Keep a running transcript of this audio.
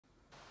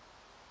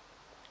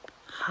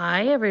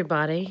Hi,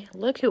 everybody.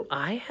 Look who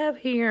I have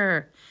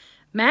here.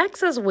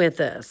 Max is with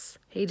us.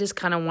 He just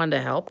kind of wanted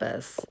to help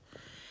us.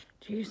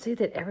 Do you see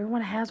that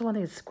everyone has one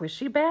of these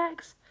squishy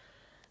bags?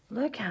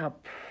 Look how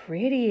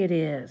pretty it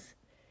is.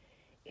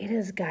 It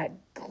has got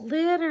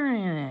glitter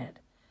in it.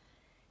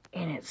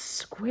 And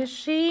it's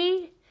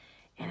squishy.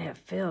 And it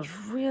feels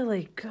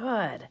really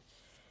good.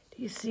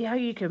 Do you see how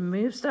you can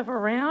move stuff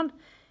around?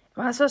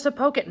 Am I supposed to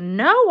poke it?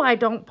 No, I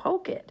don't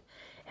poke it.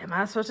 Am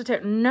I supposed to tear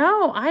it?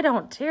 No, I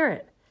don't tear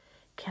it.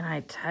 Can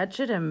I touch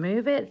it and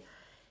move it?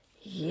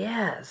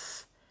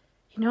 Yes.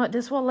 You know what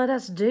this will let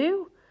us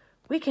do?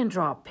 We can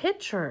draw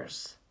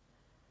pictures.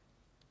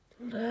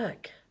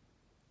 Look.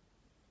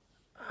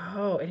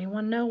 Oh,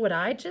 anyone know what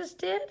I just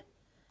did?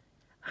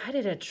 I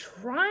did a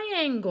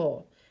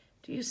triangle.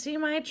 Do you see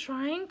my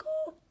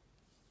triangle?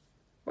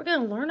 We're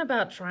going to learn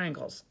about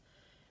triangles.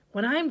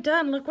 When I'm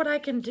done, look what I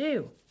can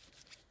do.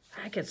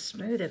 I can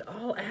smooth it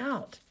all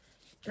out.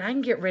 And I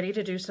can get ready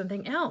to do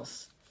something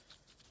else.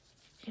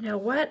 You know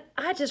what?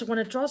 I just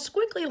want to draw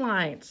squiggly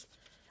lines.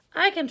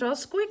 I can draw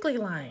squiggly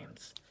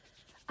lines.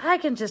 I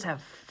can just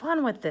have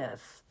fun with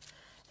this.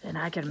 Then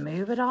I can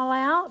move it all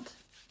out.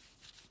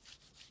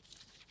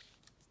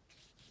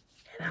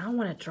 And I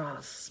want to draw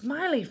a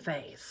smiley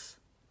face.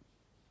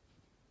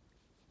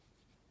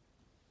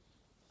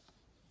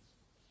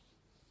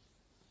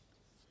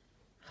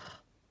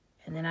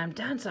 And then I'm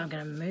done, so I'm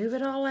going to move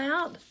it all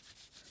out.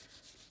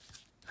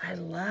 I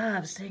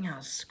love seeing how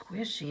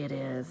squishy it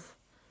is.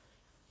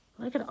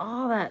 Look at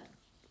all that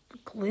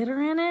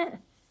glitter in it.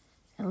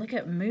 And look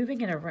at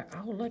moving it around.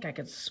 Oh, look, I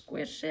can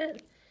squish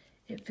it.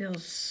 It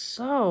feels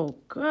so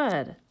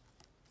good.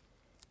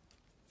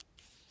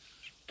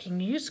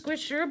 Can you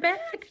squish your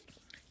bag?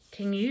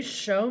 Can you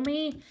show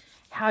me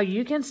how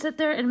you can sit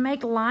there and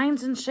make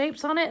lines and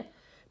shapes on it?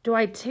 Do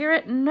I tear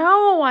it?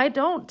 No, I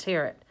don't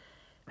tear it.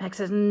 Max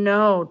says,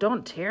 no,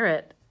 don't tear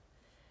it.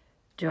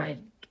 Do I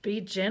be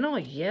gentle?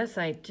 Yes,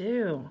 I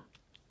do.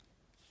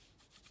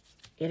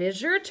 It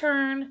is your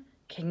turn.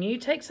 Can you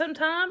take some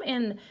time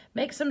and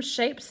make some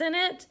shapes in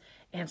it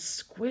and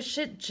squish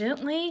it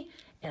gently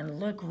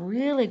and look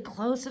really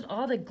close at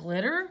all the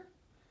glitter?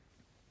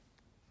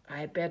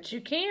 I bet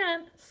you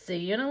can. See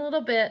you in a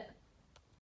little bit.